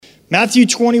Matthew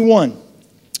 21.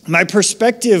 My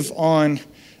perspective on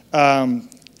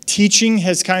teaching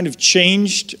has kind of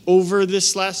changed over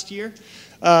this last year.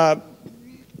 I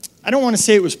don't want to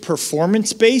say it was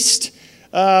performance-based,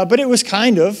 but it was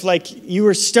kind of like you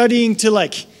were studying to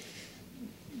like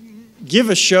give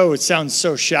a show. It sounds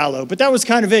so shallow, but that was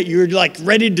kind of it. You were like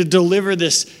ready to deliver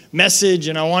this message,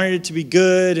 and I wanted it to be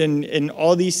good and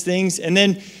all these things. And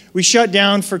then we shut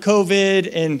down for COVID,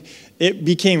 and it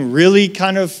became really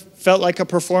kind of felt like a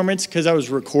performance because I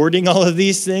was recording all of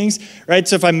these things, right?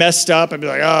 So if I messed up, I'd be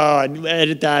like, oh, I'd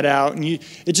edit that out. And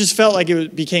it just felt like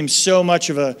it became so much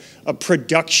of a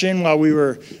production while we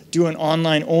were doing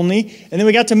online only. And then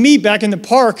we got to meet back in the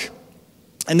park,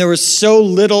 and there was so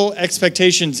little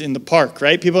expectations in the park,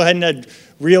 right? People hadn't had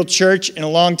real church in a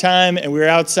long time, and we were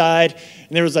outside,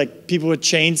 and there was like people with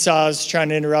chainsaws trying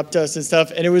to interrupt us and stuff.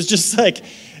 And it was just like,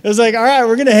 all right,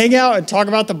 we're going to hang out and talk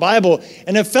about the Bible.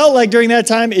 And it felt like during that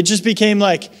time, it just became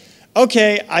like,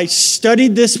 okay, I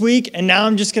studied this week, and now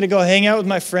I'm just going to go hang out with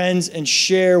my friends and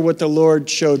share what the Lord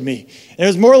showed me. And it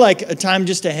was more like a time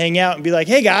just to hang out and be like,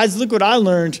 hey, guys, look what I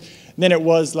learned, than it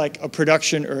was like a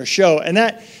production or a show. And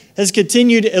that has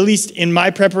continued, at least in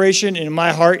my preparation and in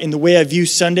my heart, in the way I view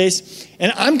Sundays.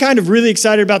 And I'm kind of really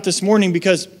excited about this morning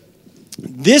because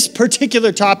this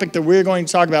particular topic that we're going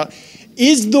to talk about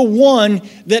is the one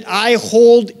that I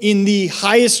hold in the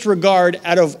highest regard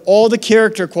out of all the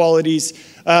character qualities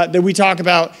that we talk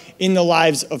about in the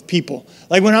lives of people.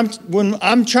 Like when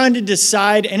I'm trying to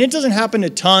decide, and it doesn't happen a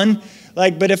ton,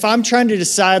 but if I'm trying to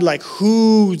decide like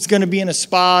who's going to be in a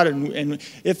spot and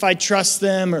if I trust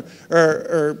them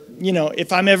or you know,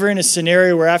 if I'm ever in a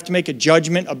scenario where I have to make a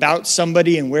judgment about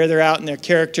somebody and where they're at in their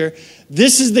character,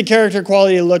 this is the character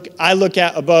quality I look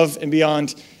at above and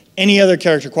beyond any other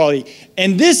character quality.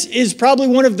 And this is probably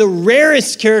one of the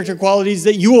rarest character qualities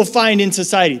that you will find in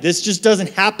society. This just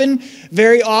doesn't happen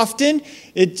very often.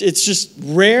 It's just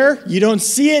rare. You don't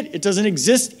see it. It doesn't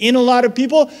exist in a lot of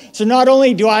people. So not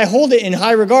only do I hold it in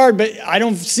high regard, but I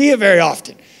don't see it very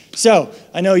often. So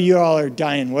I know you all are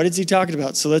dying. What is he talking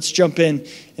about? So let's jump in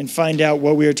and find out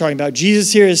what we are talking about.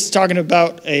 Jesus here is talking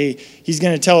about he's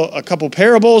going to tell a couple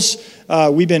parables.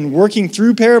 We've been working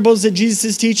through parables that Jesus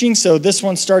is teaching. So this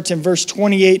one starts in verse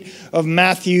 28 of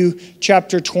Matthew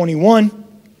chapter 21.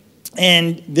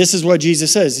 And this is what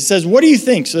Jesus says. He says, what do you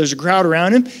think? So there's a crowd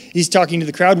around him. He's talking to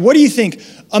the crowd. What do you think?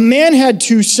 A man had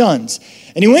 2 sons.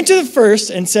 And he went to the first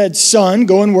and said, son,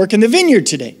 go and work in the vineyard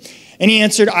today. And he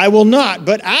answered, I will not.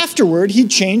 But afterward, he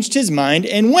changed his mind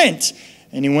and went.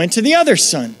 And he went to the other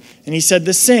son. And he said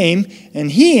the same.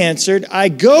 And he answered, I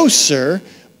go, sir,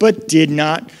 but did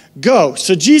not go.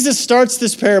 So Jesus starts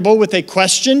this parable with a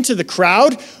question to the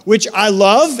crowd, which I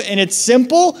love. And it's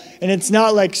simple. And it's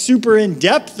not like super in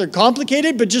depth or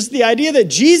complicated, but just the idea that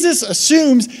Jesus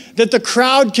assumes that the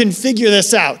crowd can figure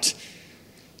this out.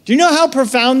 Do you know how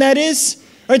profound that is?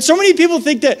 Right, so many people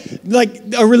think that like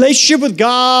a relationship with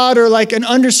God or like an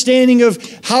understanding of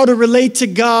how to relate to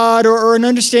God or an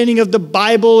understanding of the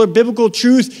Bible or biblical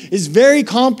truth is very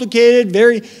complicated,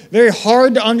 very, very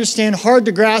hard to understand, hard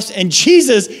to grasp. And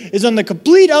Jesus is on the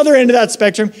complete other end of that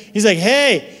spectrum. He's like,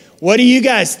 hey, what do you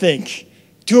guys think?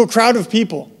 To a crowd of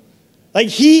people. Like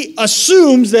he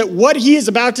assumes that what he is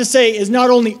about to say is not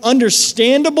only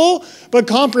understandable, but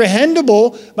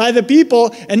comprehensible by the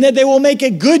people, and that they will make a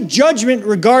good judgment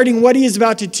regarding what he is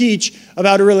about to teach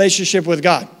about a relationship with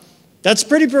God. That's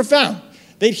pretty profound.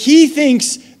 That he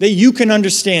thinks that you can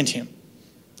understand him.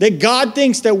 That God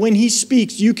thinks that when he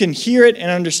speaks, you can hear it and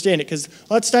understand it. Because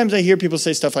lots of times I hear people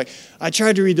say stuff like, I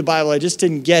tried to read the Bible, I just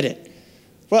didn't get it.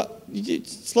 Well,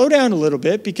 slow down a little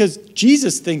bit because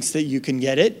Jesus thinks that you can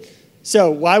get it.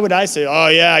 So why would I say, oh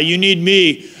yeah, you need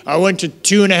me. I went to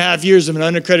 2.5 years of an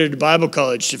unaccredited Bible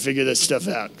college to figure this stuff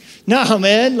out. No,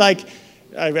 man, like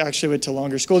I actually went to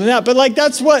longer school than that. But like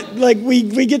that's what, like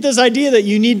we get this idea that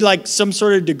you need like some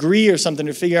sort of degree or something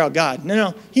to figure out God.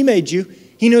 No, he made you.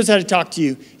 He knows how to talk to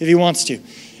you if he wants to.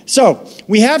 So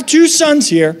we have 2 sons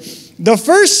here. The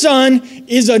first son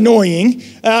is annoying.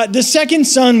 The second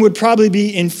son would probably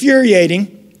be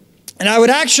infuriating. And I would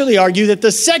actually argue that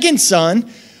the second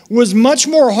son was much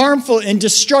more harmful and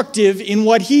destructive in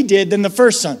what he did than the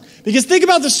first son. Because think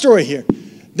about the story here.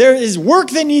 There is work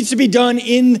that needs to be done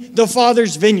in the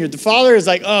father's vineyard. The father is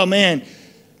like, oh man,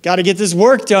 got to get this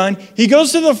work done. He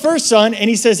goes to the first son and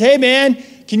he says, hey man,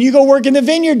 can you go work in the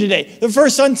vineyard today? The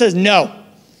first son says no.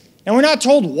 And we're not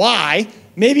told why.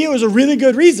 Maybe it was a really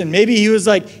good reason. Maybe he was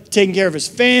like taking care of his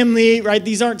family, right?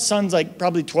 These aren't sons like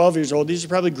probably 12 years old. These are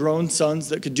probably grown sons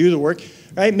that could do the work.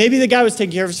 right? Maybe the guy was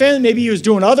taking care of his family. Maybe he was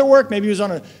doing other work. Maybe he was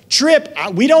on a trip.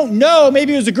 We don't know.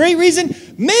 Maybe it was a great reason.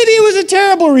 Maybe it was a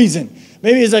terrible reason.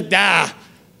 Maybe he's like,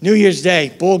 New Year's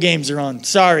Day, bowl games are on.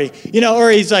 Sorry.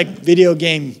 Or he's like, video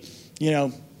game,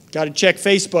 got to check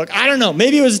Facebook. I don't know.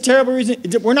 Maybe it was a terrible reason.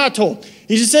 We're not told.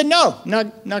 He just said, no,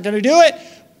 not going to do it.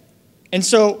 And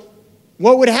so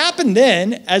what would happen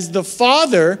then, as the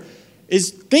father is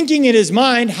thinking in his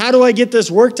mind, how do I get this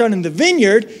work done in the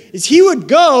vineyard, is he would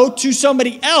go to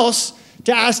somebody else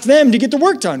to ask them to get the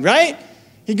work done, right?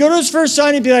 He'd go to his first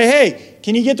son and be like, hey,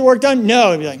 can you get the work done?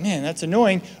 No. He'd be like, man, that's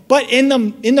annoying. But in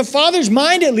the father's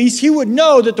mind, at least, he would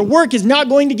know that the work is not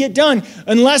going to get done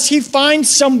unless he finds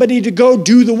somebody to go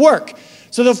do the work.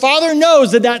 So the father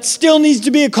knows that still needs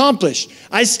to be accomplished.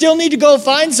 I still need to go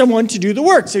find someone to do the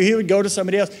work. So he would go to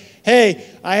somebody else. Hey,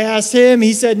 I asked him.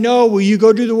 He said, no. Will you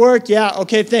go do the work? Yeah.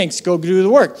 Okay, thanks. Go do the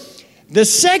work. The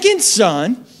second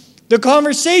son, the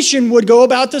conversation would go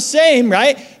about the same,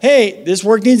 right? Hey, this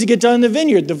work needs to get done in the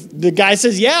vineyard. The guy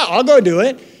says, yeah, I'll go do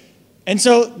it. And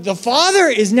so the father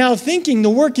is now thinking the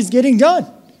work is getting done,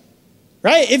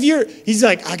 right? He's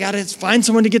like, I got to find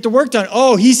someone to get the work done.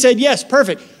 Oh, he said yes,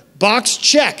 perfect. Box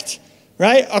checked,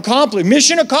 right? Accomplished,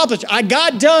 mission accomplished. I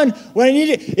got done what I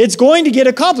needed. It's going to get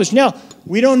accomplished. Now,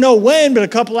 we don't know when, but a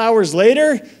couple hours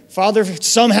later, father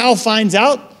somehow finds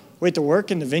out, wait, the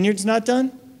work in the vineyard's not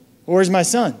done? Where's my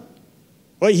son?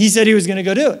 Well, he said he was going to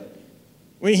go do it.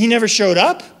 Wait, he never showed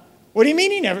up? What do you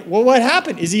mean he never? Well, what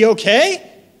happened? Is he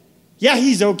okay? Yeah,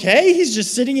 he's okay. He's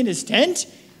just sitting in his tent.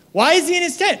 Why is he in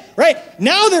his tent? Right?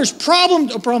 Now there's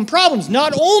problems upon problems.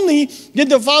 Not only did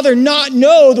the father not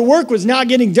know the work was not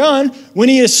getting done when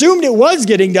he assumed it was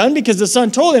getting done because the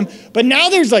son told him, but now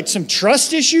there's like some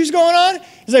trust issues going on.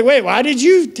 He's like, wait, why did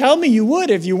you tell me you would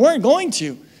if you weren't going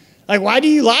to? Like, why do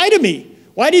you lie to me?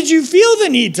 Why did you feel the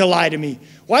need to lie to me?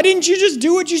 Why didn't you just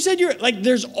do what you said you're like?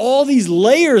 There's all these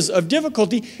layers of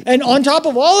difficulty. And on top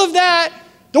of all of that,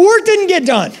 the work didn't get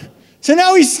done. So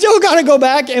now he's still got to go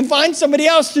back and find somebody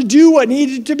else to do what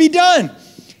needed to be done.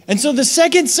 And so the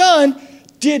second son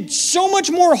did so much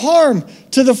more harm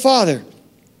to the father.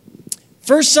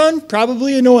 First son,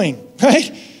 probably annoying,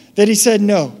 right? That he said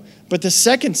no. But the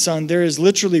second son, there is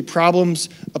literally problems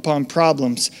upon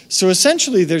problems. So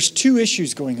essentially, there's two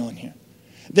issues going on here.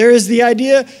 There is the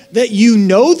idea that you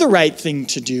know the right thing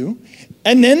to do,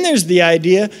 and then there's the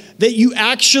idea that you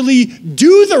actually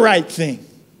do the right thing.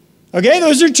 Okay,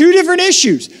 those are two different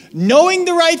issues. Knowing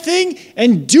the right thing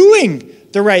and doing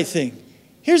the right thing.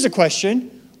 Here's a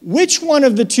question. Which one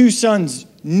of the two sons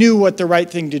knew what the right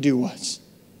thing to do was?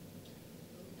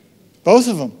 Both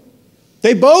of them.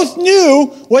 They both knew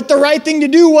what the right thing to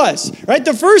do was, right?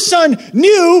 The first son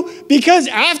knew because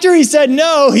after he said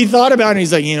no, he thought about it and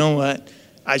he's like, you know what?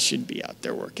 I should be out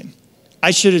there working. I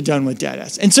should have done what Dad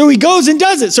asked. And so he goes and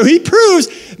does it. So he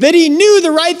proves that he knew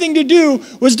the right thing to do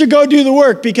was to go do the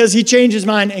work because he changed his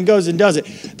mind and goes and does it.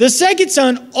 The second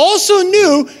son also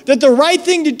knew that the right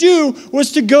thing to do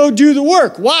was to go do the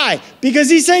work. Why? Because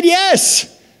he said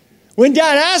yes. When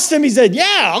Dad asked him, he said,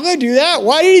 yeah, I'll go do that.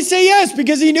 Why did he say yes?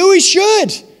 Because he knew he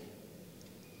should.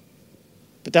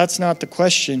 But that's not the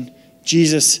question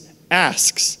Jesus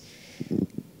asks.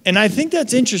 And I think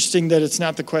that's interesting that it's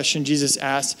not the question Jesus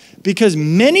asks, because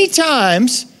many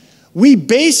times we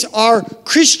base our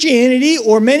Christianity,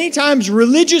 or many times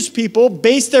religious people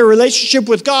base their relationship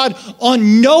with God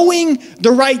on knowing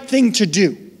the right thing to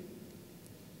do.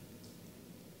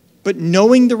 But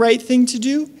knowing the right thing to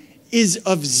do is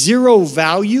of zero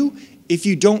value if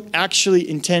you don't actually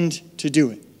intend to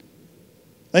do it.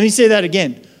 Let me say that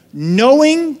again.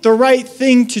 Knowing the right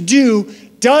thing to do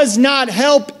does not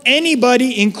help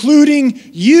anybody, including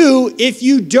you, if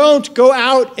you don't go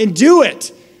out and do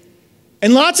it.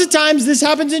 And lots of times this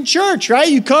happens in church, right?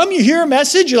 You come, you hear a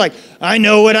message, you're like, I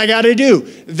know what I got to do.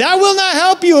 That will not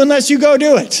help you unless you go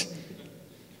do it.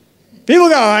 People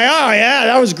go, oh yeah,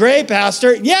 that was great,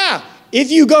 Pastor. Yeah, if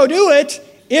you go do it.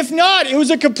 If not, it was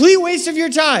a complete waste of your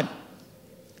time.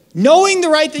 Knowing the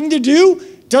right thing to do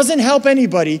doesn't help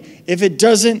anybody if it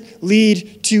doesn't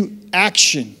lead to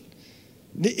action.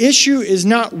 The issue is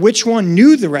not which one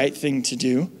knew the right thing to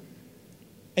do.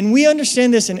 And we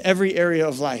understand this in every area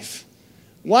of life.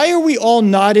 Why are we all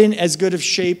not in as good of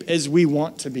shape as we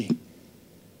want to be?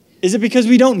 Is it because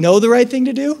we don't know the right thing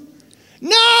to do?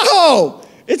 No!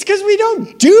 It's because we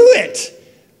don't do it.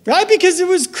 Right? Because it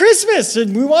was Christmas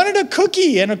and we wanted a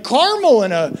cookie and a caramel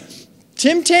and a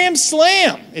Tim Tam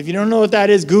Slam. If you don't know what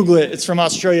that is, Google it. It's from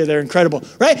Australia. They're incredible.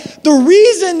 Right? The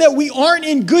reason that we aren't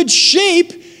in good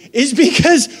shape is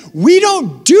because we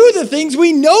don't do the things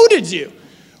we know to do.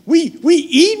 We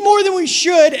eat more than we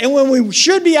should, and when we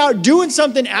should be out doing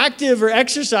something active or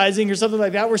exercising or something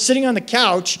like that, we're sitting on the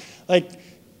couch, like,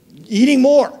 eating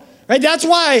more. Right? That's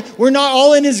why we're not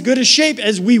all in as good a shape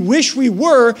as we wish we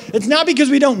were. It's not because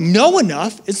we don't know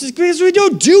enough. It's just because we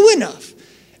don't do enough.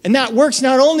 And that works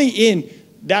not only in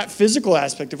that physical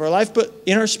aspect of our life, but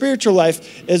in our spiritual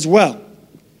life as well.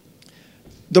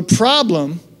 The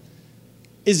problem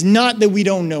is not that we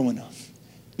don't know enough.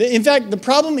 In fact, the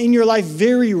problem in your life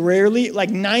very rarely,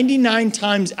 like 99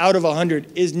 times out of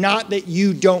 100, is not that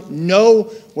you don't know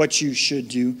what you should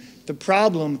do. The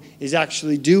problem is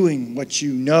actually doing what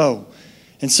you know.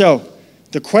 And so,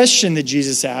 the question that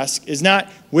Jesus asked is not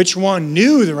which one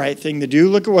knew the right thing to do.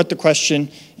 Look at what the question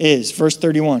is. Verse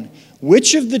 31.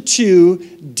 Which of the two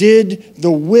did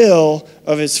the will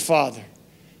of his Father?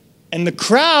 And the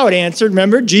crowd answered,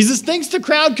 remember, Jesus thinks the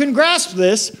crowd can grasp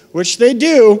this, which they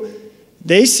do.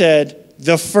 They said,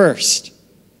 the first.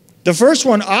 The first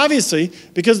one, obviously,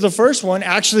 because the first one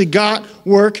actually got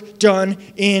work done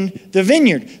in the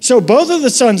vineyard. So both of the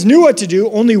sons knew what to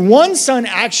do. Only one son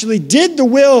actually did the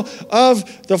will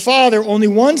of the Father. Only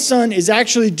one son is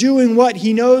actually doing what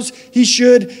he knows he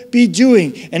should be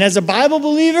doing. And as a Bible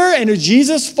believer and a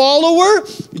Jesus follower,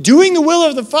 doing the will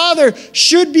of the Father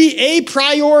should be a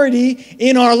priority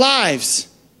in our lives.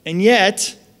 And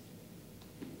yet,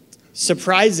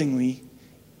 surprisingly,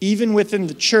 even within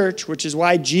the church, which is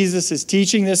why Jesus is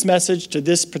teaching this message to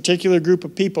this particular group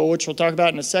of people, which we'll talk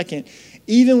about in a second,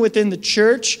 even within the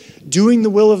church, doing the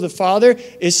will of the Father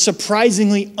is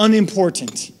surprisingly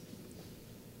unimportant.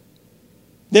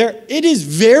 It is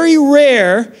very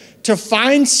rare to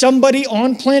find somebody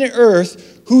on planet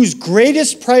Earth whose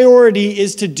greatest priority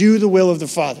is to do the will of the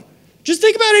Father. Just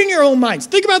think about it in your own minds.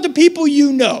 Think about the people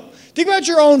you know. Think about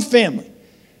your own family,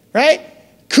 right?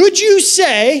 Could you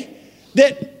say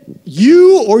that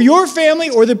you or your family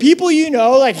or the people you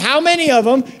know, like how many of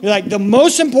them, like the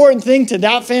most important thing to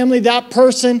that family, that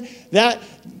person, that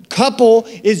couple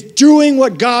is doing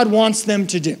what God wants them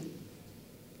to do?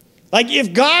 Like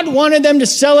if God wanted them to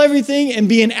sell everything and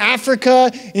be in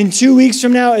Africa in 2 weeks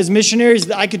from now as missionaries,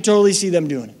 I could totally see them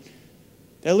doing it.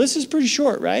 That list is pretty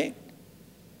short, right?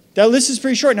 That list is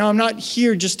pretty short. Now, I'm not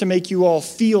here just to make you all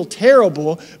feel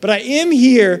terrible, but I am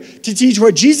here to teach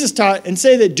what Jesus taught and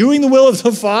say that doing the will of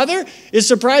the Father is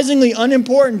surprisingly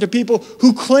unimportant to people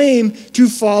who claim to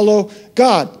follow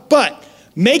God. But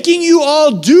making you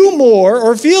all do more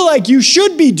or feel like you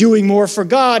should be doing more for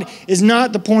God is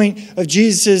not the point of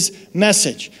Jesus'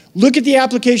 message. Look at the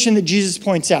application that Jesus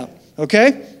points out,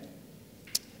 okay?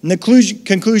 And the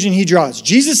conclusion he draws.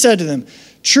 Jesus said to them,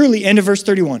 truly, end of verse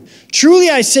 31, truly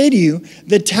I say to you,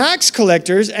 the tax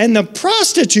collectors and the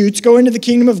prostitutes go into the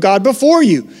kingdom of God before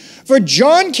you. For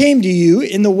John came to you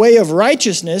in the way of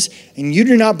righteousness, and you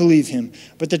do not believe him.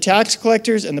 But the tax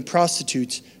collectors and the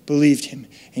prostitutes believed him.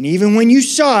 And even when you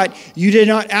saw it, you did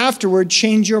not afterward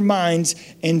change your minds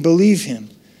and believe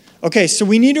him. Okay, so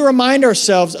we need to remind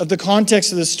ourselves of the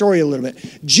context of the story a little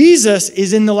bit. Jesus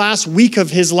is in the last week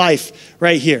of his life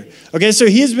right here. Okay, so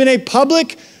he has been a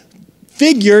public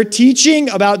figure teaching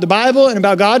about the Bible and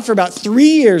about God for about 3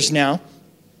 years now.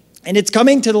 And it's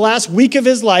coming to the last week of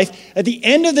his life. At the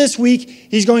end of this week,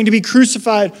 he's going to be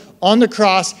crucified on the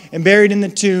cross and buried in the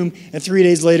tomb, and 3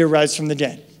 days later rise from the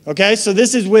dead. Okay, so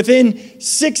this is within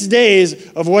 6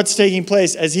 days of what's taking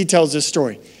place as he tells this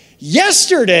story.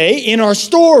 Yesterday, in our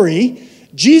story,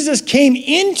 Jesus came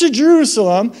into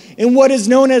Jerusalem in what is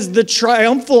known as the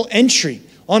triumphal entry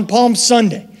on Palm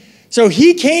Sunday. So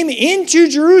he came into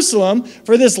Jerusalem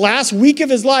for this last week of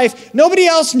his life. Nobody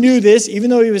else knew this, even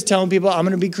though he was telling people, I'm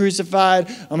going to be crucified,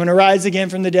 I'm going to rise again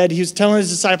from the dead. He was telling his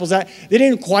disciples that. They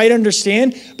didn't quite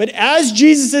understand. But as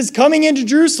Jesus is coming into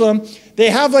Jerusalem, they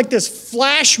have like this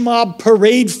flash mob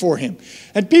parade for him.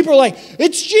 And people are like,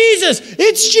 it's Jesus,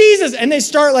 it's Jesus. And they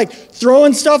start like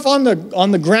throwing stuff on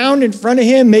the ground in front of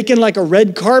him, making like a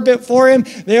red carpet for him.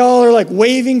 They all are like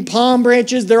waving palm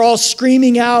branches. They're all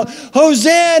screaming out,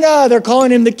 Hosanna. They're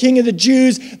calling him the King of the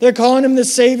Jews. They're calling him the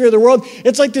Savior of the world.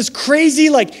 It's like this crazy,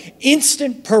 like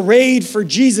instant parade for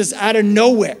Jesus out of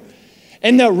nowhere.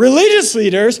 And the religious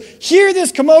leaders hear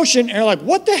this commotion and are like,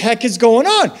 what the heck is going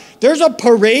on? There's a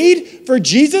parade for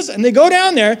Jesus. And they go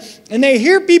down there and they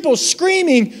hear people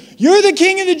screaming, you're the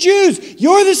King of the Jews.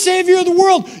 You're the Savior of the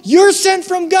world. You're sent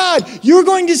from God. You're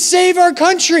going to save our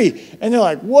country. And they're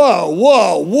like,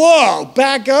 whoa,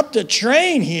 back up the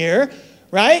train here,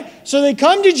 right? So they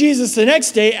come to Jesus the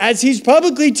next day as he's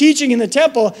publicly teaching in the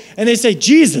temple and they say,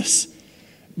 Jesus,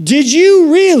 did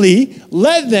you really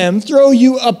let them throw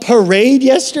you a parade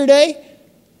yesterday?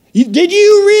 Did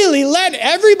you really let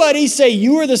everybody say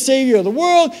you are the Savior of the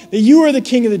world, that you are the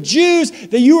King of the Jews,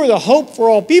 that you are the hope for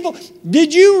all people?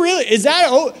 Did you really?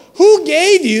 Who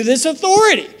gave you this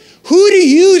authority? Who do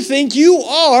you think you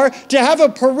are to have a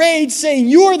parade saying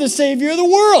you are the Savior of the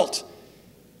world?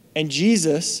 And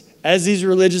Jesus, as these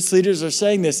religious leaders are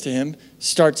saying this to him,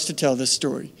 starts to tell this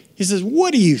story. He says,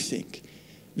 what do you think?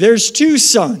 There's two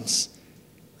sons.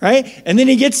 Right? And then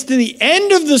he gets to the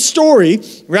end of the story,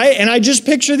 right? And I just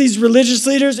picture these religious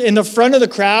leaders in the front of the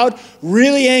crowd,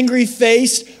 really angry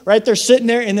faced, right? They're sitting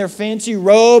there in their fancy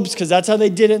robes, because that's how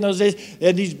they did it in those days. They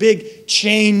had these big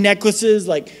chain necklaces,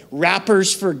 like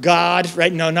rappers for God,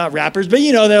 right? No, not rappers, but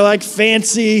they're like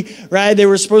fancy, right? They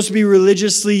were supposed to be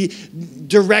religiously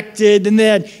directed. And they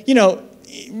had,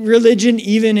 religion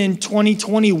even in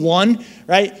 2021,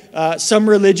 right? Some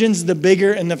religions, the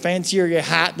bigger and the fancier your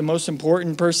hat, the most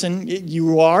important person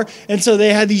you are. And so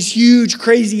they had these huge,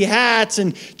 crazy hats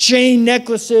and chain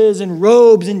necklaces and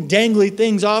robes and dangly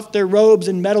things off their robes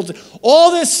and medals,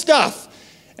 all this stuff.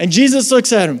 And Jesus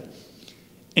looks at him and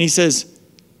he says,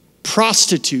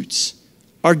 prostitutes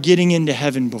are getting into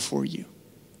heaven before you.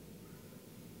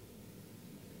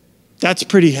 That's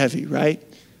pretty heavy, right?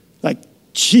 Like,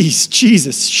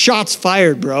 Jesus, shots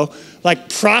fired, bro. Like,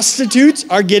 prostitutes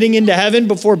are getting into heaven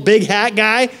before big hat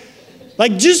guy.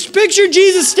 Like, just picture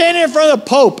Jesus standing in front of the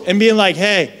Pope and being like,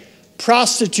 hey,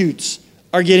 prostitutes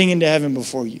are getting into heaven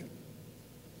before you.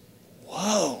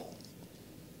 Whoa.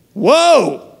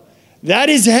 That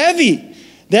is heavy.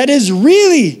 That is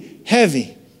really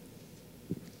heavy.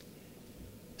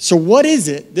 So what is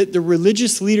it that the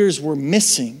religious leaders were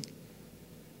missing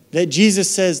that Jesus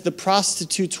says the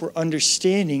prostitutes were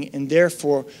understanding and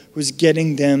therefore was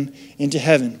getting them into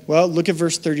heaven? Well, look at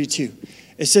verse 32.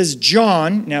 It says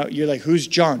John. Now, you're like, who's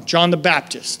John? John the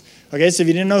Baptist. Okay, so if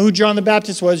you didn't know who John the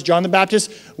Baptist was, John the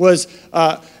Baptist was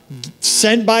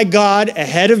sent by God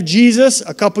ahead of Jesus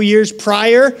a couple years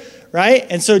prior, right?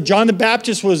 And so John the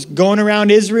Baptist was going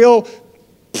around Israel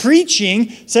preaching,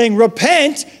 saying,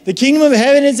 repent, the kingdom of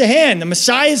heaven is at hand, the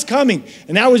Messiah is coming.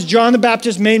 And that was John the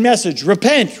Baptist's main message.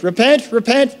 Repent, repent,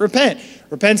 repent, repent.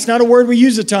 Repent's not a word we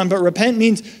use a ton, but repent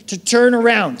means to turn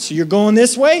around. So you're going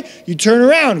this way, you turn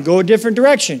around, go a different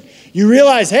direction. You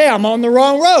realize, hey, I'm on the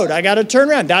wrong road. I got to turn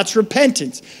around. That's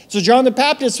repentance. So John the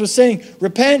Baptist was saying,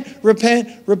 repent,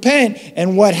 repent, repent.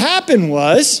 And what happened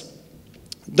was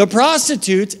the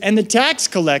prostitutes and the tax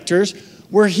collectors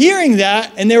were hearing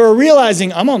that, and they were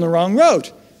realizing, I'm on the wrong road.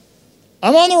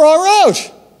 I'm on the wrong road.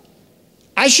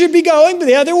 I should be going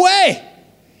the other way.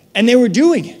 And they were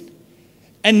doing it.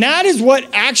 And that is what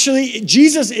actually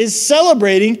Jesus is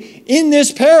celebrating in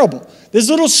this parable. This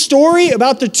little story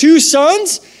about the two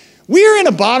sons. We're in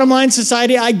a bottom line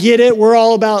society. I get it. We're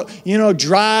all about,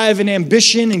 drive and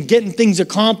ambition and getting things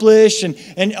accomplished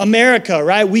and America,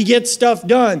 right? We get stuff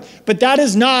done. But that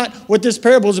is not what this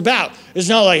parable is about. It's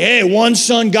not like, hey, one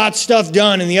son got stuff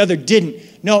done and the other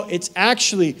didn't. No, it's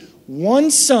actually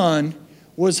one son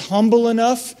was humble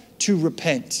enough to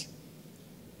repent.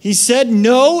 He said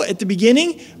no at the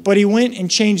beginning, but he went and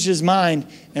changed his mind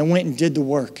and went and did the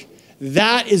work.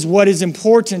 That is what is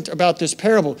important about this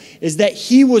parable, is that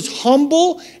he was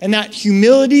humble and that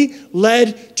humility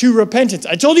led to repentance.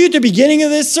 I told you at the beginning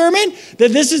of this sermon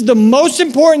that this is the most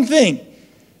important thing.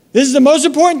 This is the most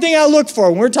important thing I look for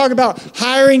when we're talking about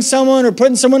hiring someone or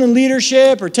putting someone in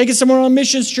leadership or taking someone on a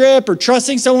mission trip or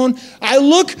trusting someone. I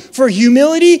look for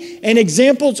humility and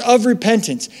examples of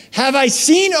repentance. Have I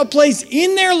seen a place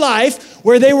in their life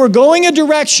where they were going a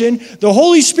direction, the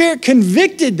Holy Spirit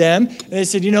convicted them, and they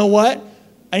said, you know what?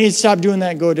 I need to stop doing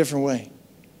that and go a different way,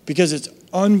 because it's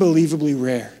unbelievably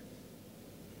rare.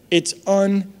 It's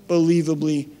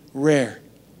unbelievably rare.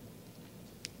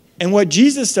 And what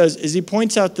Jesus does is he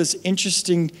points out this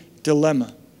interesting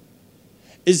dilemma.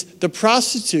 Is the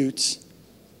prostitutes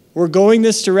were going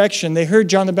this direction. They heard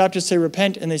John the Baptist say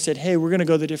repent, and they said, hey, we're going to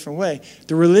go the different way.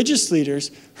 The religious leaders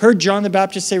heard John the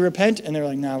Baptist say repent, and they're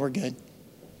like, nah, we're good.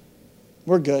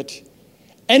 We're good.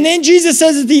 And then Jesus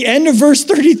says at the end of verse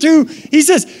 32, he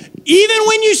says, even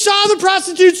when you saw the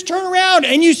prostitutes turn around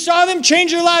and you saw them change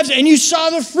their lives and you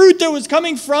saw the fruit that was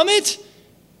coming from it,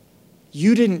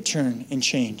 you didn't turn and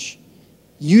change.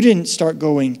 You didn't start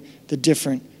going the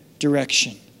different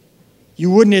direction.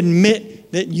 You wouldn't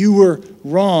admit that you were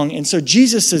wrong. And so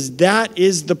Jesus says that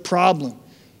is the problem.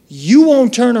 You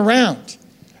won't turn around.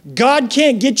 God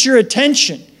can't get your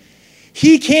attention.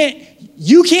 You can't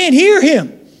hear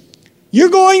him. You're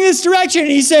going this direction.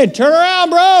 And he said, turn around,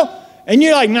 bro. And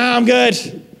you're like, nah, I'm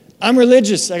good. I'm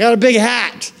religious. I got a big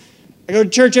hat. I go to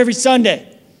church every Sunday.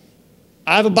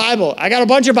 I have a Bible. I got a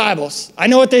bunch of Bibles. I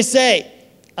know what they say.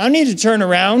 I don't need to turn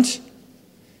around.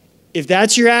 If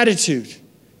that's your attitude,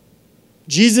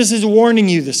 Jesus is warning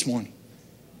you this morning.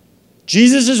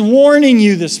 Jesus is warning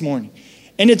you this morning.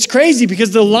 And it's crazy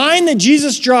because the line that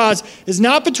Jesus draws is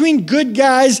not between good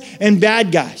guys and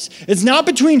bad guys. It's not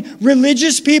between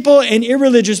religious people and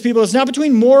irreligious people. It's not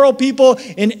between moral people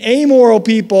and amoral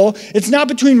people. It's not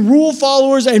between rule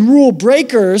followers and rule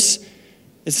breakers.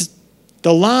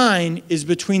 The line is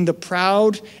between the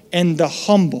proud and the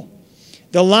humble.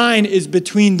 The line is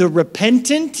between the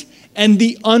repentant and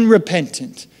the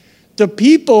unrepentant. The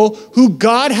people who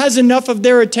God has enough of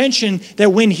their attention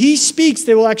that when he speaks,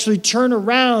 they will actually turn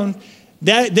around,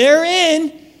 that they're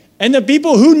in, and the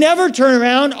people who never turn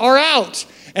around are out.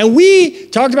 And we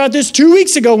talked about this 2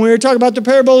 weeks ago when we were talking about the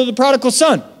parable of the prodigal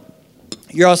son.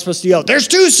 You're all supposed to yell, "There's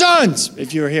two sons,"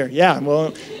 if you were here. Yeah,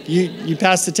 well, you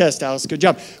passed the test, Alice. Good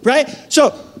job. Right?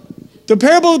 So the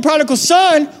parable of the prodigal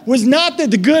son was not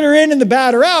that the good are in and the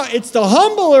bad are out. It's the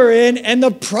humble are in and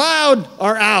the proud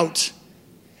are out.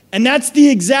 And that's the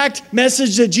exact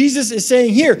message that Jesus is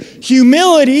saying here.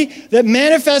 Humility that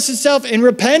manifests itself in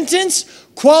repentance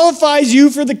qualifies you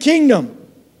for the kingdom.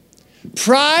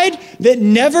 Pride that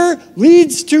never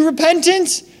leads to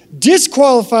repentance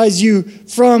disqualifies you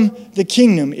from the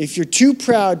kingdom. If you're too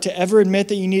proud to ever admit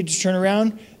that you need to turn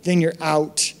around, then you're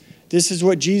out. This is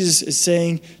what Jesus is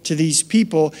saying to these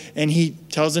people, and he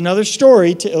tells another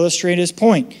story to illustrate his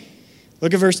point.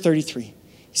 Look at verse 33. He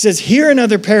says, "Hear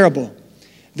another parable.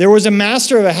 There was a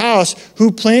master of a house who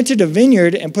planted a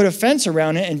vineyard and put a fence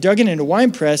around it and dug it into a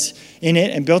winepress in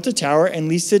it and built a tower and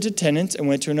leased it to tenants and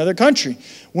went to another country.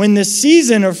 When the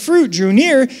season of fruit drew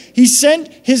near, he sent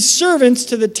his servants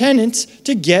to the tenants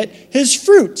to get his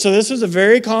fruit." So this was a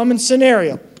very common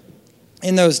scenario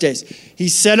in those days. He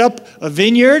set up a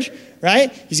vineyard,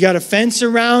 right? He's got a fence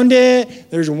around it.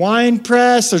 There's a wine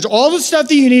press. There's all the stuff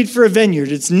that you need for a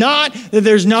vineyard. It's not that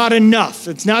there's not enough.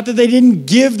 It's not that they didn't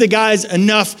give the guys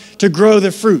enough to grow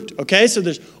the fruit, okay? So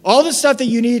there's all the stuff that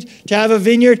you need to have a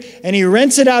vineyard, and he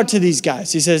rents it out to these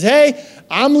guys. He says, "Hey,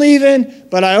 I'm leaving,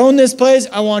 but I own this place.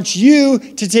 I want you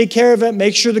to take care of it,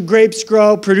 make sure the grapes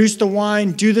grow, produce the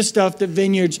wine, do the stuff that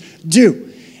vineyards do."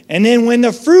 And then when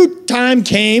the fruit time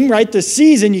came, right, the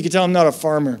season, you can tell I'm not a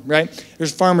farmer, right?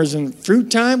 There's farmers in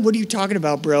fruit time. What are you talking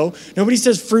about, bro? Nobody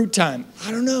says fruit time.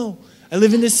 I don't know. I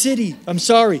live in the city. I'm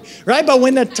sorry, right? But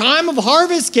when the time of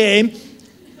harvest came,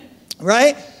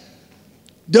 right,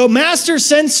 the master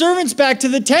sends servants back to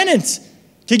the tenants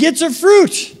to get some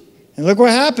fruit. And look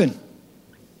what happened.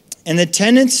 And the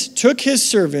tenants took his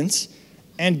servants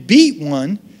and beat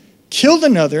one, killed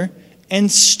another,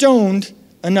 and stoned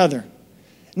another.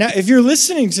 Now, if you're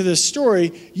listening to this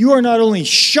story, you are not only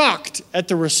shocked at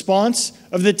the response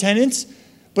of the tenants,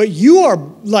 but you're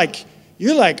like,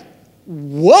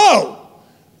 whoa,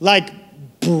 like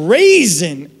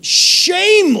brazen,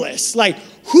 shameless. Like,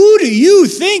 who do you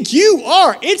think you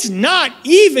are? It's not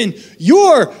even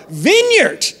your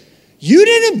vineyard. You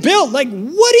didn't build. Like,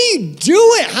 what are you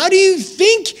doing? How do you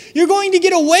think you're going to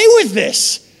get away with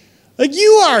this? Like, you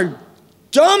are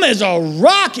dumb as a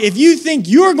rock if you think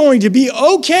you're going to be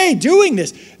okay doing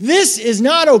this. This is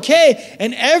not okay,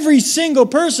 and every single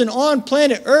person on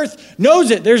planet Earth knows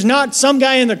it. There's not some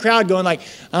guy in the crowd going like,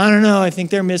 "I don't know, I think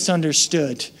they're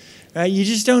misunderstood." Right? You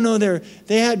just don't know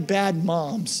they had bad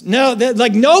moms. No,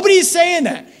 like nobody's saying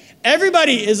that.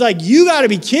 Everybody is like, "You got to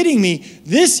be kidding me.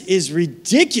 This is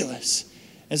ridiculous."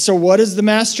 And so what does the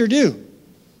master do?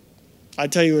 I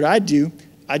tell you what I'd do.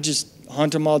 I'd just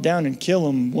hunt them all down and kill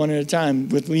them one at a time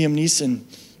with Liam Neeson,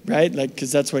 right? Like, because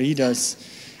that's what he does.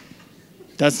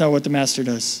 That's not what the master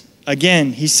does.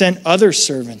 Again, he sent other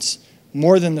servants,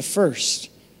 more than the first.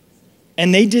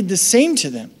 And they did the same to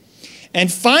them. And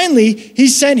finally, he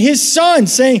sent his son,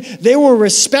 saying, "They will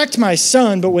respect my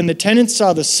son." But when the tenants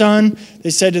saw the son, they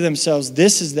said to themselves,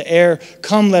 "This is the heir.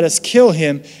 Come, let us kill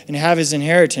him and have his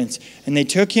inheritance." And they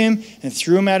took him and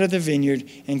threw him out of the vineyard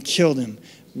and killed him.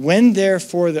 When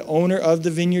therefore the owner of the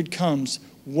vineyard comes,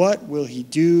 what will he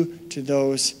do to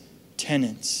those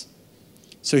tenants?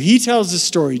 So he tells the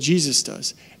story, Jesus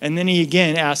does. And then he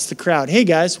again asks the crowd, "Hey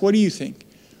guys, what do you think?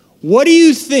 What do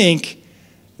you think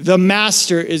the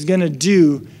master is going to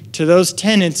do to those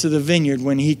tenants of the vineyard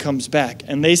when he comes back?"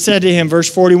 And they said to him, verse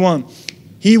 41,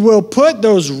 "He will put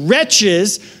those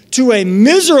wretches to a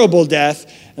miserable death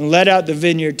and let out the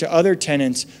vineyard to other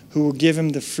tenants who will give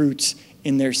him the fruits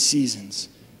in their seasons."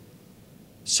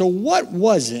 So what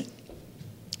was it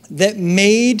that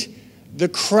made the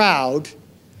crowd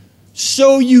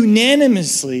so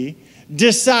unanimously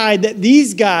decide that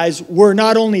these guys were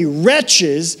not only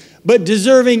wretches, but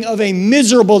deserving of a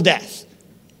miserable death?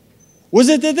 Was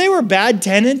it that they were bad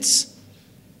tenants?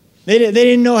 They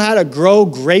didn't know how to grow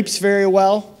grapes very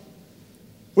well?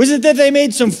 Was it that they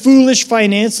made some foolish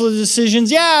financial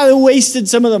decisions? Yeah, they wasted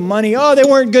some of the money. Oh, they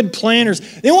weren't good planners.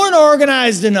 They weren't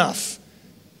organized enough.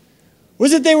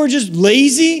 Was it they were just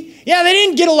lazy? Yeah, they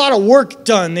didn't get a lot of work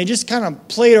done. They just kind of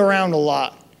played around a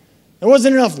lot. There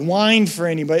wasn't enough wine for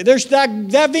anybody.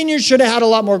 That vineyard should have had a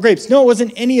lot more grapes. No, it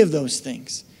wasn't any of those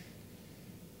things.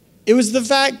 It was the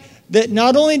fact that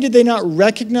not only did they not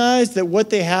recognize that what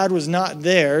they had was not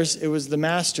theirs, it was the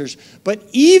master's, but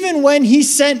even when he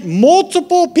sent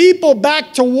multiple people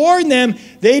back to warn them,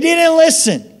 they didn't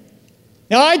listen.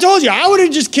 Now, I told you, I would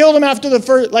have just killed them after the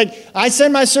first, I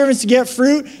send my servants to get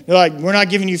fruit. They're like, we're not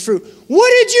giving you fruit. What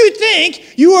did you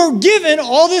think you were given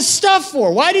all this stuff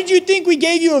for? Why did you think we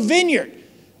gave you a vineyard?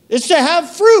 It's to have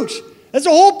fruit. That's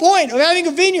the whole point of having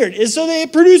a vineyard, is so that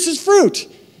it produces fruit.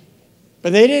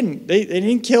 But they didn't. They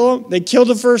didn't kill them. They killed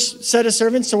the first set of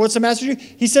servants. So what's the master do?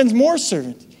 He sends more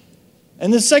servants.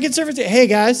 And the second servant said, hey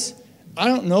guys, I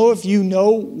don't know if you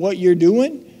know what you're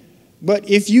doing, but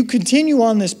if you continue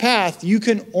on this path, you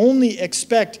can only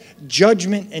expect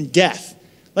judgment and death.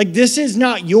 This is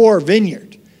not your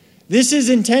vineyard. This is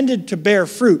intended to bear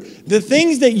fruit. The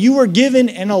things that you were given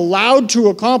and allowed to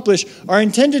accomplish are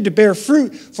intended to bear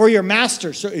fruit for your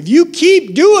master. So if you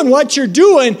keep doing what you're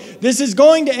doing, this is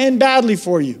going to end badly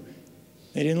for you.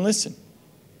 They didn't listen.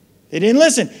 They didn't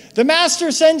listen. The master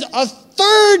sends a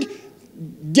third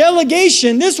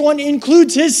delegation. This one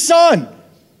includes his son.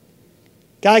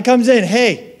 Guy comes in,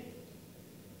 hey,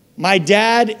 my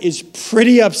dad is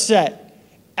pretty upset,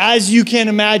 as you can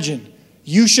imagine.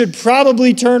 You should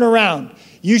probably turn around.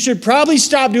 You should probably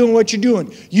stop doing what you're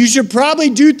doing. You should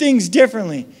probably do things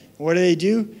differently. What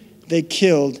do? They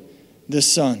killed the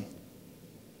son.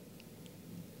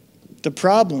 The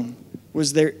problem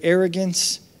was their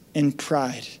arrogance and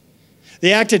pride.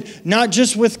 They acted not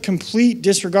just with complete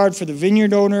disregard for the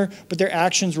vineyard owner, but their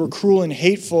actions were cruel and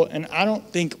hateful. And I don't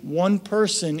think one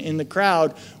person in the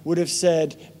crowd would have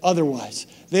said otherwise.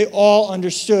 They all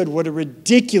understood what a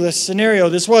ridiculous scenario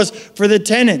this was for the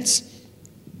tenants.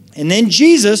 And then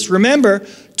Jesus, remember,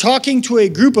 talking to a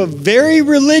group of very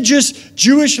religious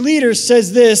Jewish leaders,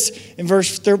 says this in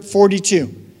verse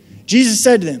 42. Jesus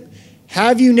said to them,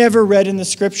 have you never read in the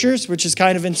scriptures, which is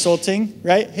kind of insulting,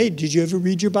 right? Hey, did you ever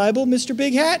read your Bible, Mr.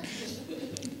 Big Hat?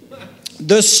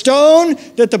 The stone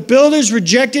that the builders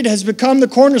rejected has become the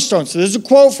cornerstone. So there's a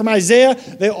quote from Isaiah.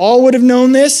 They all would have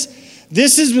known this.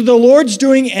 This is what the Lord's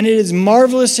doing, and it is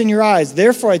marvelous in your eyes.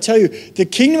 Therefore, I tell you, the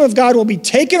kingdom of God will be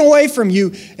taken away from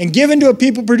you and given to a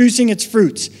people producing its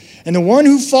fruits. And the one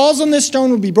who falls on this stone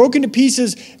will be broken to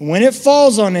pieces, and when it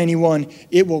falls on anyone,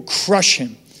 it will crush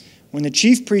him. When the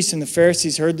chief priests and the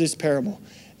Pharisees heard this parable,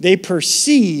 they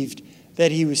perceived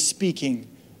that he was speaking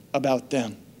about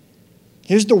them.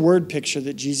 Here's the word picture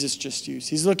that Jesus just used.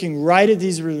 He's looking right at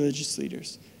these religious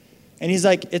leaders. And he's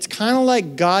like, it's kind of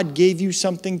like God gave you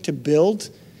something to build,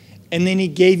 and then he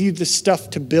gave you the stuff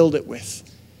to build it with.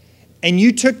 And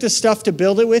you took the stuff to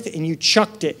build it with, and you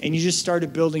chucked it, and you just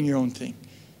started building your own thing.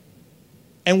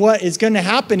 And what is going to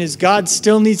happen is God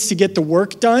still needs to get the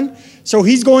work done. So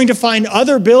he's going to find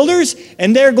other builders,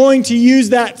 and they're going to use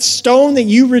that stone that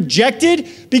you rejected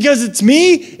because it's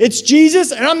me, it's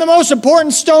Jesus, and I'm the most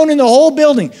important stone in the whole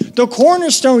building. The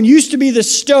cornerstone used to be the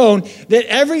stone that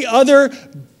every other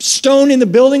stone in the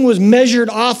building was measured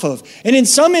off of. And in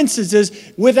some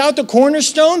instances, without the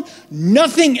cornerstone,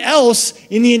 nothing else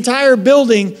in the entire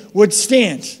building would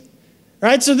stand.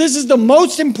 Right? So this is the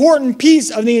most important piece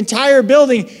of the entire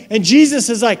building. And Jesus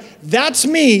is like, that's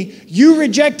me. You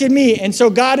rejected me. And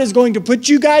so God is going to put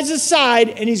you guys aside,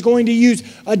 and he's going to use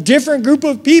a different group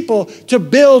of people to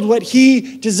build what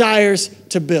he desires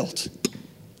to build.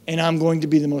 And I'm going to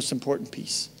be the most important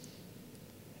piece.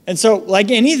 And so,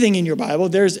 like anything in your Bible,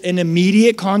 there's an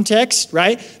immediate context,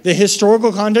 right? The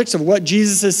historical context of what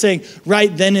Jesus is saying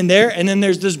right then and there. And then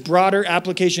there's this broader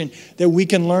application that we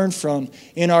can learn from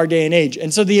in our day and age.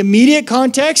 And so the immediate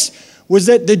context was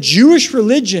that the Jewish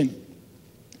religion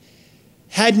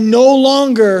had no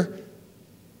longer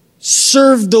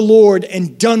served the Lord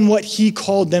and done what he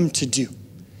called them to do.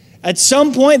 At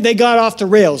some point, they got off the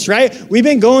rails, right? We've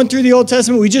been going through the Old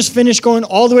Testament. We just finished going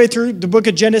all the way through the book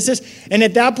of Genesis. And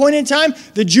at that point in time,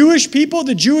 the Jewish people,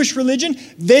 the Jewish religion,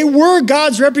 they were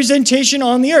God's representation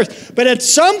on the earth. But at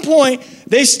some point,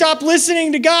 they stopped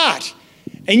listening to God.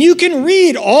 And you can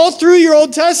read all through your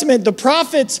Old Testament, the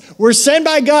prophets were sent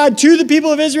by God to the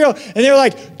people of Israel. And they were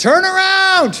like, turn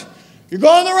around. You're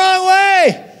going the wrong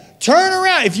way. Turn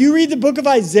around. If you read the book of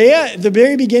Isaiah, the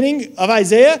very beginning of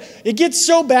Isaiah, it gets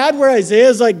so bad where Isaiah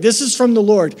is like, this is from the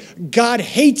Lord. God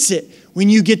hates it when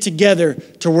you get together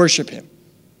to worship him.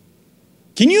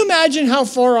 Can you imagine how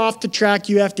far off the track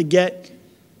you have to get,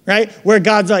 right? Where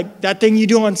God's like, that thing you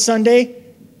do on Sunday,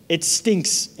 it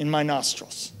stinks in my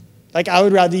nostrils. Like, I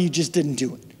would rather you just didn't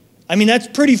do it. I mean, that's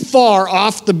pretty far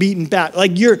off the beaten path.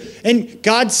 And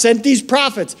God sent these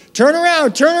prophets. Turn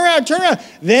around, turn around, turn around.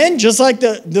 Then, just like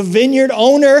the vineyard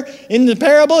owner in the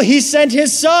parable, he sent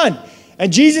his son.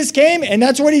 And Jesus came, and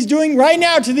that's what he's doing right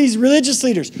now to these religious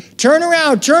leaders. Turn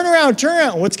around, turn around, turn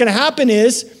around. What's going to happen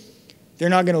is they're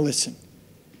not going to listen.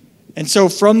 And so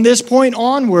from this point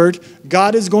onward,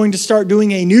 God is going to start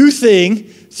doing a new thing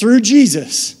through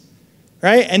Jesus.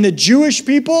 Right? And the Jewish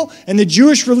people and the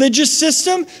Jewish religious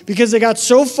system, because they got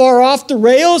so far off the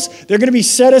rails, they're going to be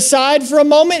set aside for a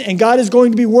moment, and God is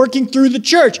going to be working through the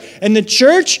church. And the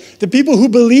church, the people who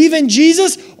believe in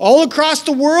Jesus all across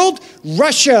the world,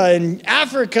 Russia and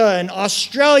Africa and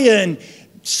Australia and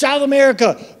South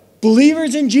America,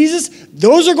 believers in Jesus,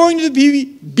 those are going to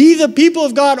be the people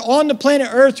of God on the planet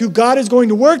Earth who God is going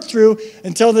to work through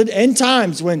until the end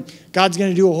times when God's going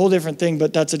to do a whole different thing,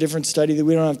 but that's a different study that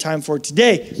we don't have time for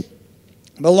today.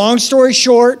 But long story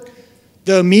short,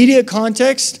 the immediate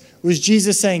context was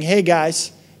Jesus saying, hey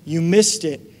guys, you missed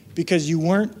it because you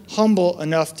weren't humble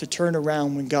enough to turn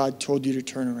around when God told you to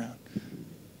turn around.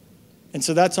 And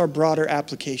so that's our broader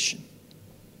application.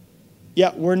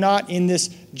 Yeah, we're not in this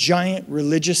giant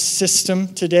religious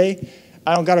system today.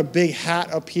 I don't got a big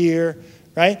hat up here,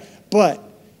 right? But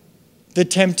the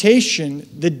temptation,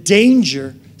 the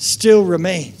danger still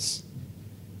remains.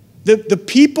 The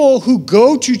people who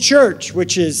go to church,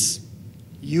 which is,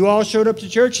 you all showed up to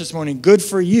church this morning, good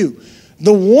for you.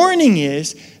 The warning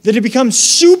is that it becomes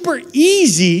super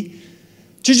easy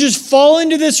to just fall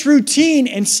into this routine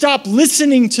and stop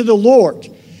listening to the Lord.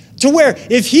 To where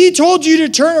if he told you to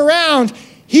turn around,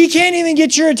 he can't even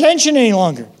get your attention any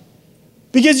longer.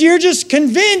 Because you're just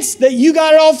convinced that you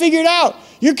got it all figured out.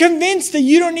 You're convinced that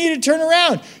you don't need to turn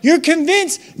around. You're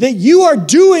convinced that you are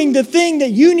doing the thing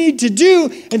that you need to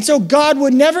do, and so God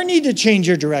would never need to change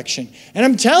your direction. And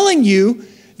I'm telling you,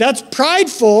 that's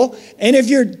prideful, and if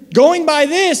you're going by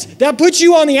this, that puts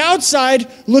you on the outside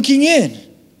looking in.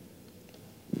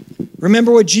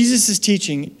 Remember, what Jesus is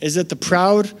teaching is that the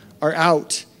proud are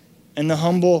out and the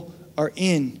humble are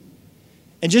in.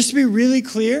 And just to be really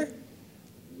clear,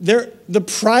 the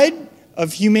pride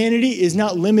of humanity is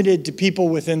not limited to people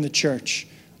within the church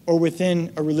or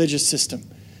within a religious system.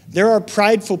 There are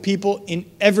prideful people in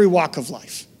every walk of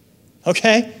life.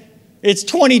 Okay? It's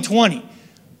 2020,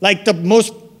 like the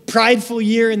most prideful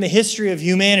year in the history of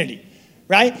humanity,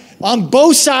 right? On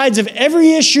both sides of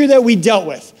every issue that we dealt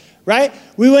with, right?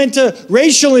 We went to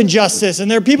racial injustice,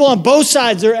 and there are people on both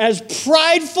sides that are as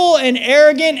prideful and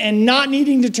arrogant and not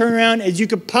needing to turn around as you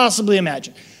could possibly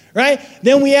imagine. Right?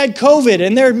 Then we had COVID,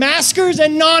 and there are maskers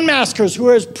and non-maskers who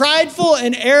are as prideful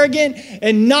and arrogant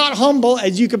and not humble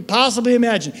as you could possibly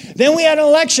imagine. Then we had an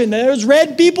election. There's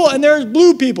red people and there's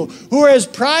blue people who are as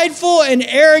prideful and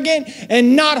arrogant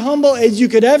and not humble as you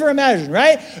could ever imagine,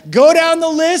 right? Go down the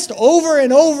list over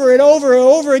and over and over and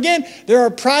over again. There are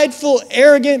prideful,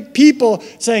 arrogant people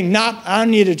saying, I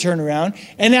don't need to turn around.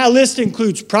 And that list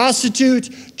includes prostitutes,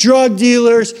 drug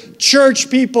dealers, church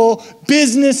people,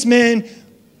 businessmen,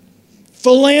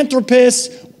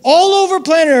 philanthropists, all over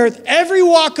planet Earth. Every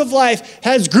walk of life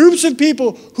has groups of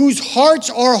people whose hearts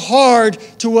are hard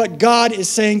to what God is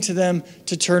saying to them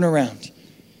to turn around.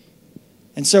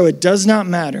 And so it does not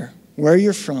matter where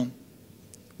you're from,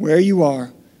 where you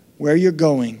are, where you're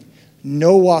going.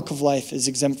 No walk of life is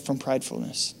exempt from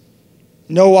pridefulness.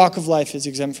 No walk of life is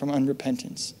exempt from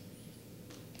unrepentance.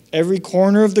 Every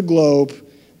corner of the globe,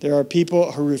 there are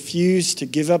people who refuse to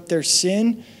give up their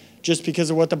sin just because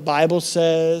of what the Bible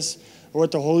says or what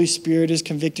the Holy Spirit is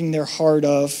convicting their heart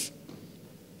of.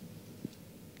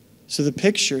 So the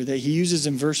picture that he uses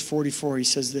in verse 44, he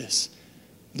says this: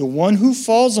 the one who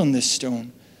falls on this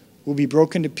stone will be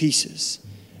broken to pieces,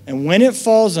 and when it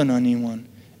falls on anyone,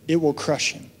 it will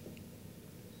crush him.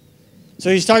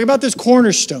 So he's talking about this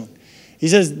cornerstone. He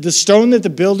says the stone that the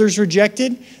builders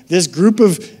rejected, this group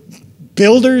of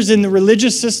builders in the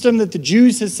religious system that the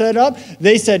Jews had set up,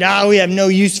 they said, we have no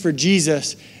use for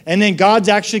Jesus. And then God's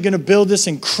actually going to build this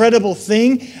incredible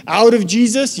thing out of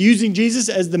Jesus, using Jesus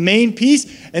as the main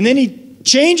piece. And then he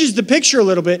changes the picture a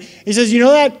little bit. He says,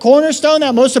 that cornerstone,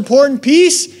 that most important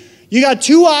piece, you got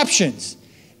two options.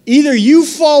 Either you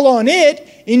fall on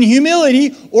it in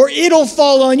humility, or it'll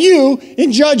fall on you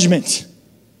in judgment.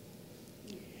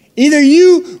 Either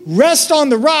you rest on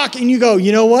the rock and you go,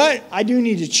 you know what? I do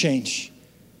need to change.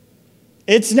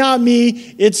 It's not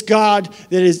me. It's God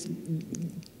that is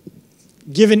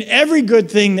given every good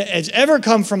thing that has ever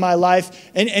come from my life.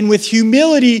 And with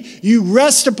humility, you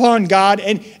rest upon God.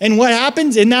 And what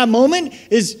happens in that moment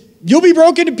is you'll be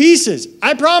broken to pieces.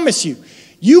 I promise you.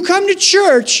 You come to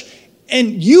church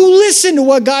and you listen to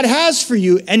what God has for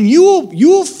you, and you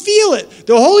will feel it.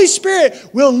 The Holy Spirit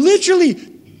will literally,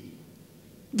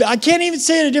 I can't even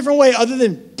say it a different way other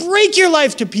than break your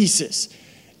life to pieces.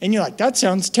 And you're like, that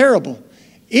sounds terrible.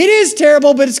 It is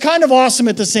terrible, but it's kind of awesome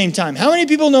at the same time. How many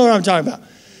people know what I'm talking about?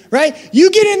 Right?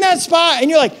 You get in that spot and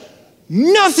you're like,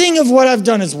 nothing of what I've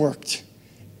done has worked.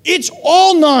 It's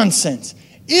all nonsense.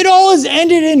 It all has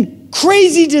ended in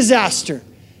crazy disaster.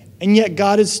 And yet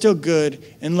God is still good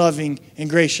and loving and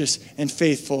gracious and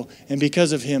faithful. And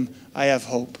because of him, I have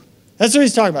hope. That's what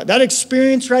he's talking about. That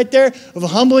experience right there of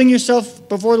humbling yourself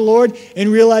before the Lord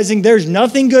and realizing there's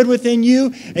nothing good within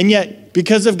you. And yet,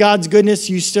 because of God's goodness,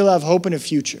 you still have hope in a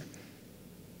future.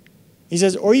 He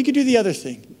says, or you could do the other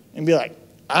thing and be like,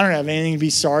 I don't have anything to be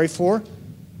sorry for.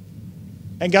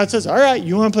 And God says, all right,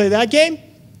 you want to play that game?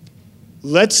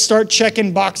 Let's start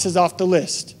checking boxes off the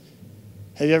list.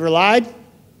 Have you ever lied?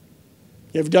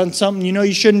 You ever done something you know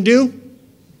you shouldn't do?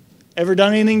 Ever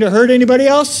done anything to hurt anybody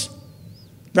else?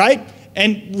 Right?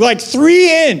 And like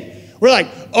 3 in, we're like,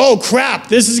 oh crap,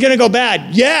 this is going to go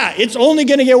bad. Yeah, it's only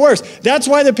going to get worse. That's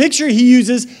why the picture he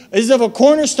uses is of a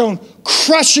cornerstone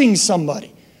crushing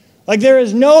somebody. Like there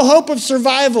is no hope of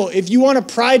survival if you want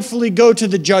to pridefully go to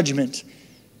the judgment.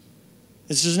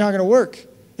 It's just not going to work.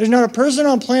 There's not a person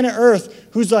on planet Earth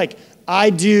who's like, I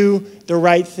do the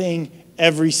right thing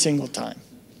every single time.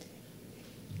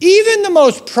 Even the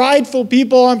most prideful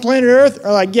people on planet Earth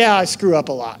are like, yeah, I screw up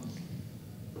a lot.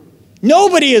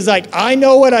 Nobody is like, I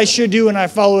know what I should do and I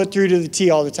follow it through to the T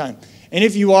all the time. And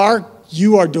if you are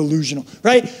delusional,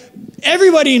 right?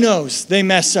 Everybody knows they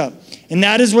mess up. And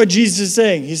that is what Jesus is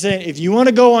saying. He's saying, if you want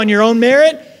to go on your own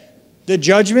merit, the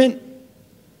judgment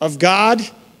of God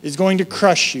is going to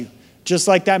crush you. Just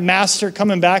like that master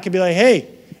coming back and be like, hey,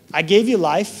 I gave you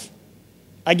life.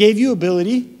 I gave you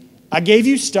ability. I gave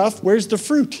you stuff. Where's the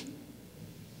fruit?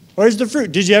 Where's the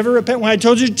fruit? Did you ever repent? When I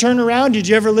told you to turn around, did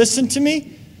you ever listen to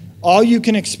me? All you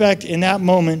can expect in that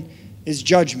moment is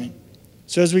judgment.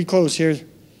 So as we close here,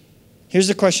 here's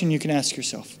the question you can ask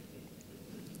yourself.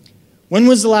 When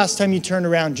was the last time you turned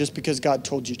around just because God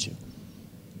told you to?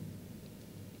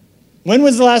 When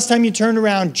was the last time you turned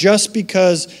around just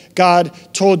because God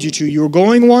told you to? You were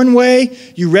going one way,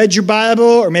 you read your Bible,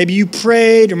 or maybe you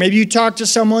prayed, or maybe you talked to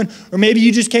someone, or maybe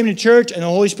you just came to church and the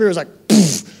Holy Spirit was like,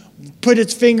 poof, put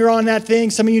its finger on that thing.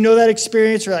 Some of you know that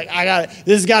experience. You're like, I got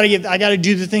to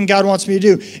do the thing God wants me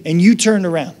to do. And you turned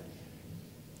around.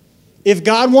 If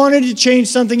God wanted to change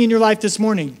something in your life this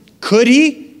morning, could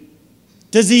he?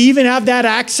 Does he even have that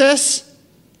access?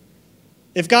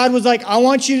 If God was like, I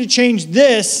want you to change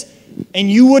this,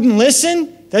 and you wouldn't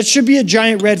listen, that should be a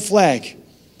giant red flag.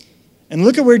 And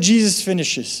look at where Jesus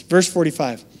finishes. Verse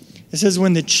 45. It says,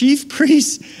 when the chief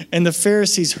priests and the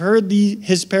Pharisees heard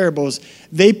his parables,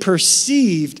 they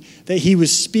perceived that he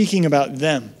was speaking about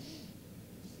them.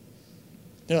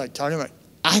 They're like, talking about,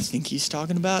 I think he's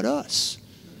talking about us.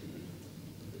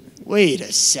 Wait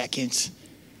a second.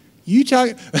 You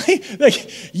talking,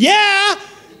 like, yeah,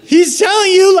 he's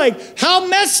telling you like how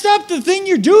messed up the thing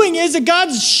you're doing is, that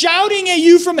God's shouting at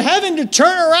you from heaven to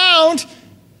turn around.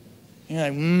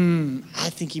 And you're like, I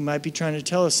think he might be trying to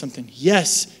tell us something.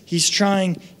 Yes, he's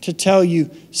trying to tell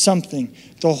you something.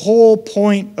 The whole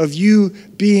point of you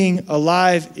being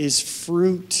alive is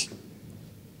fruit.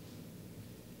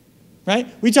 Right?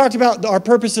 We talked about our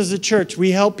purpose as a church.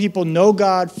 We help people know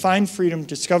God, find freedom,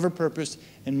 discover purpose,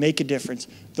 and make a difference.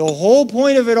 The whole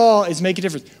point of it all is make a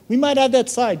difference. We might have that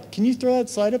slide. Can you throw that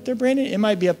slide up there, Brandon? It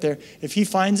might be up there if he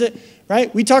finds it,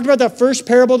 right? We talked about that first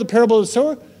parable, the parable of the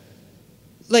sower.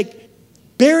 Like,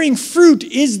 bearing fruit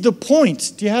is the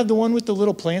point. Do you have the one with the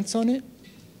little plants on it?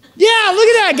 Yeah, look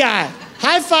at that guy.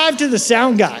 High five to the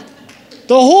sound guy.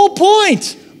 The whole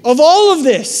point of all of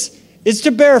this is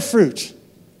to bear fruit.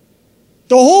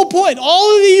 The whole point,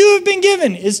 all that you have been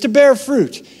given is to bear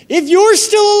fruit. If you're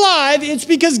still alive, it's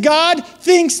because God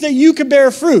thinks that you could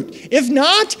bear fruit. If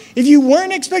not, if you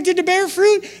weren't expected to bear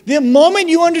fruit, the moment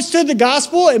you understood the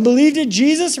gospel and believed in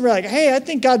Jesus and were like, hey, I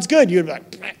think God's good, you'd be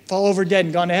like, fall over dead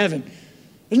and gone to heaven.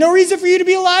 There's no reason for you to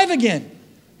be alive again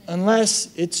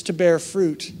unless it's to bear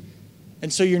fruit.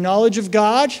 And so your knowledge of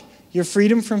God, your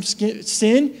freedom from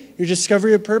sin, your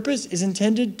discovery of purpose is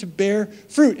intended to bear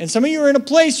fruit. And some of you are in a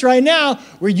place right now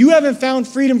where you haven't found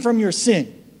freedom from your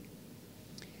sin.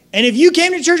 And if you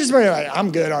came to church this morning, like,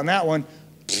 I'm good on that one,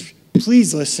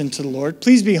 please listen to the Lord.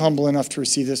 Please be humble enough to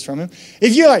receive this from him.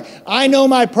 If you're like, I know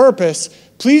my purpose,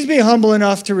 Please be humble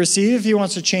enough to receive if he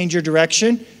wants to change your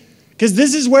direction. Because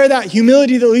this is where that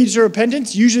humility that leads to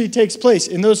repentance usually takes place,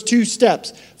 in those two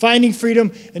steps, finding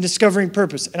freedom and discovering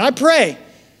purpose. And I pray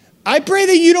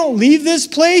that you don't leave this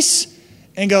place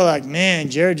and go like, man,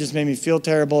 Jared just made me feel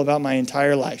terrible about my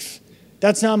entire life.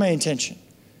 That's not my intention.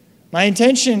 My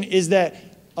intention is that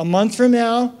a month from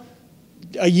now,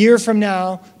 a year from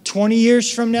now, 20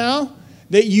 years from now,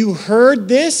 that you heard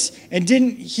this and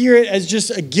didn't hear it as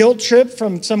just a guilt trip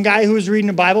from some guy who was reading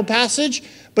a Bible passage,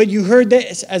 but you heard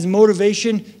this as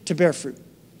motivation to bear fruit.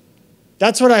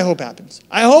 That's what I hope happens.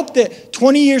 I hope that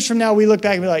 20 years from now we look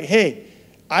back and be like, hey,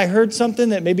 I heard something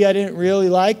that maybe I didn't really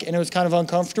like and it was kind of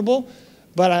uncomfortable,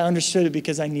 but I understood it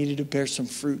because I needed to bear some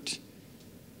fruit.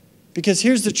 Because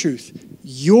here's the truth.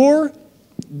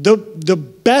 The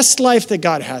best life that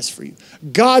God has for you,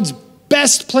 God's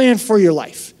best plan for your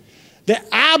life, the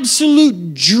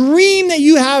absolute dream that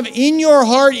you have in your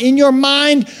heart, in your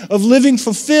mind of living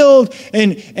fulfilled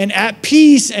and at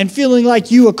peace and feeling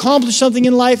like you accomplished something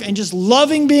in life and just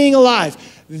loving being alive,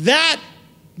 that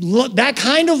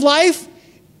kind of life,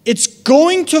 it's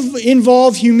going to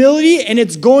involve humility and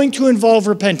it's going to involve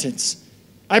repentance.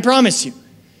 I promise you.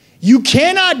 You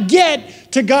cannot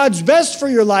get to God's best for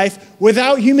your life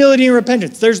without humility and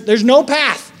repentance. There's no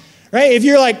path, right? If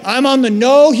you're like, I'm on the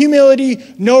no humility,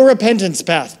 no repentance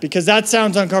path, because that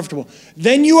sounds uncomfortable,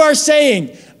 then you are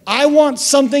saying, I want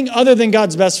something other than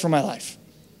God's best for my life.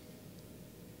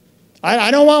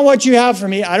 I don't want what you have for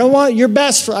me. I don't want your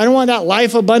best. I don't want that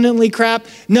life abundantly crap.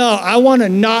 No, I want to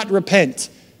not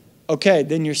repent. Okay,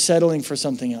 then you're settling for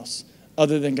something else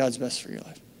other than God's best for your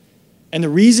life. And the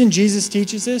reason Jesus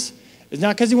teaches this is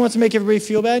not because he wants to make everybody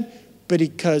feel bad, but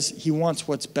because he wants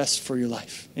what's best for your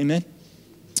life. Amen?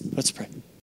 Let's pray.